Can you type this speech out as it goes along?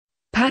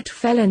Pat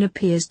Phelan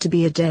appears to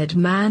be a dead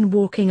man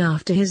walking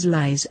after his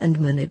lies and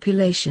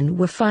manipulation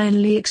were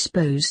finally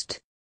exposed.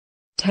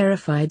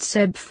 Terrified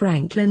Seb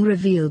Franklin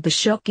revealed the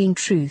shocking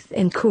truth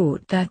in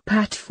court that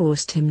Pat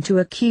forced him to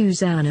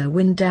accuse Anna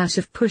Windass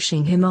of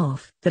pushing him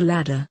off the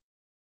ladder.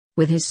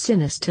 With his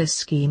sinister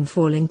scheme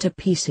falling to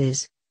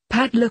pieces,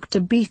 Pat looked a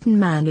beaten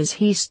man as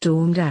he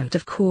stormed out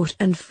of court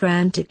and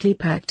frantically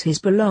packed his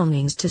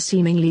belongings to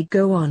seemingly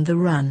go on the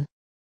run.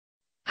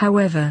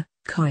 However,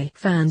 KILL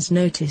fans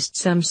noticed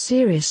some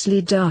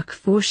seriously dark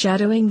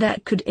foreshadowing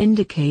that could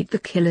indicate the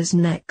killer's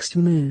next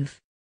move.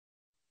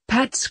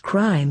 Pat's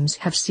crimes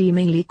have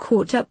seemingly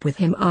caught up with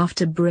him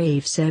after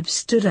brave Seb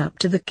stood up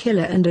to the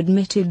killer and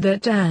admitted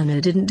that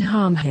Anna didn't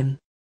harm him.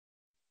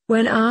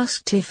 When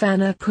asked if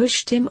Anna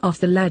pushed him off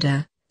the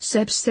ladder,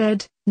 Seb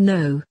said,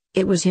 "No,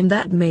 it was him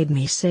that made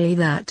me say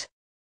that."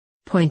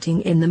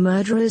 Pointing in the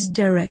murderer's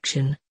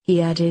direction,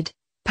 he added,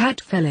 "Pat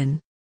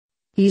Phelan.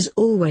 He's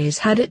always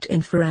had it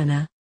in for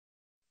Anna."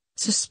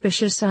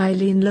 Suspicious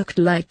Eileen looked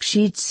like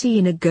she'd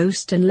seen a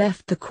ghost and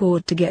left the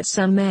court to get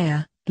some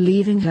air,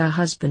 leaving her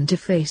husband to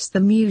face the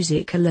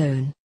music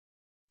alone.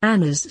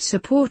 Anna's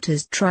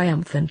supporters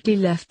triumphantly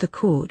left the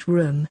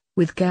courtroom,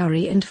 with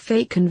Gary and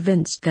Faye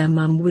convinced their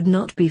mum would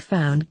not be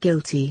found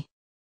guilty.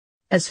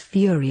 As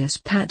furious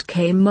Pat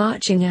came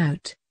marching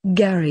out,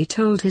 Gary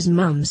told his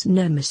mum's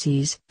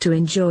nemesis to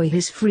enjoy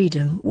his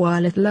freedom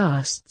while it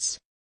lasts.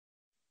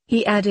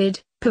 He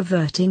added,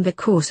 "Perverting the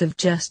course of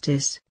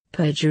justice,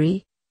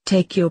 perjury,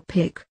 take your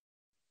pick.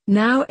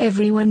 Now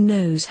everyone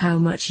knows how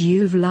much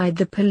you've lied.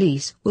 The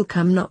police will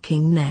come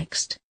knocking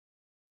next.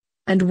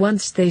 And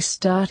once they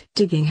start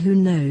digging, who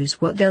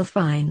knows what they'll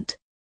find."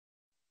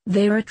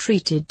 They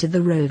retreated to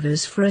the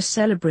Rovers for a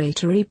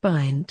celebratory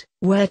pint,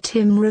 where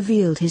Tim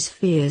revealed his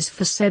fears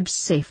for Seb's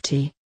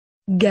safety.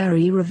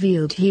 Gary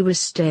revealed he was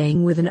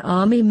staying with an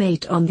army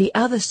mate on the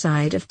other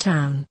side of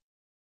town.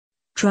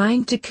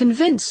 Trying to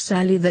convince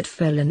Sally that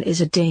Phelan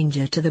is a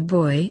danger to the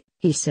boy,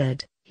 he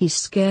said, "He's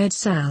scared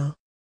Sal.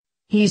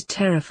 He's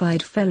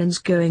terrified Phelan's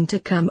going to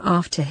come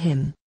after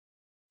him."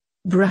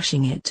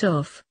 Brushing it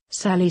off,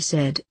 Sally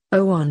said,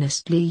 "Oh,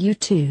 honestly, you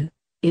two,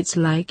 it's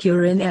like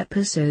you're in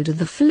episode of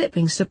The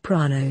Flipping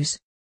Sopranos.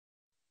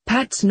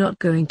 Pat's not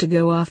going to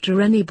go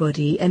after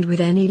anybody, and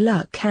with any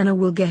luck Anna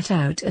will get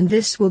out and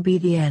this will be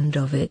the end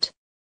of it."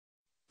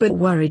 But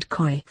worried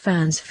KILL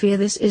fans fear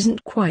this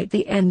isn't quite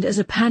the end, as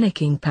a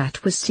panicking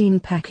Pat was seen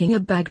packing a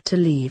bag to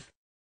leave.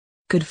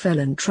 Could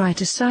Phelan try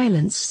to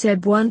silence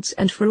Seb once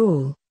and for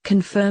all,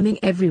 confirming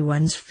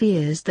everyone's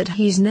fears that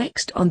he's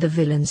next on the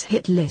villain's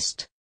hit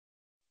list?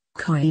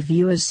 KILL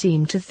viewers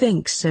seem to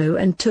think so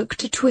and took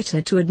to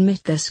Twitter to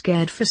admit they're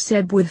scared for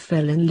Seb with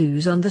Phelan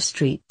loose on the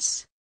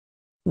streets.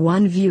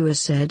 One viewer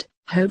said,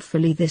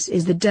 "Hopefully this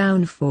is the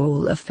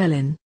downfall of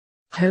Phelan.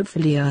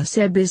 Hopefully our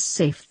Seb is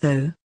safe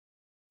though."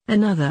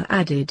 Another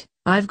added,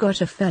 "I've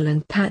got a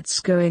Phelan Pat's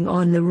going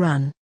on the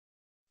run."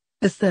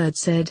 A third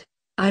said,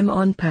 "I'm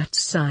on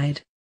Pat's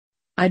side.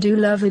 I do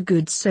love a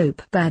good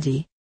soap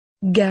baddie.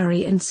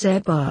 Gary and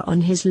Seb are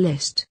on his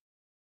list."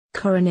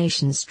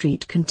 Coronation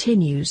Street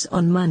continues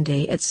on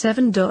Monday at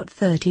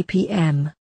 7:30 p.m.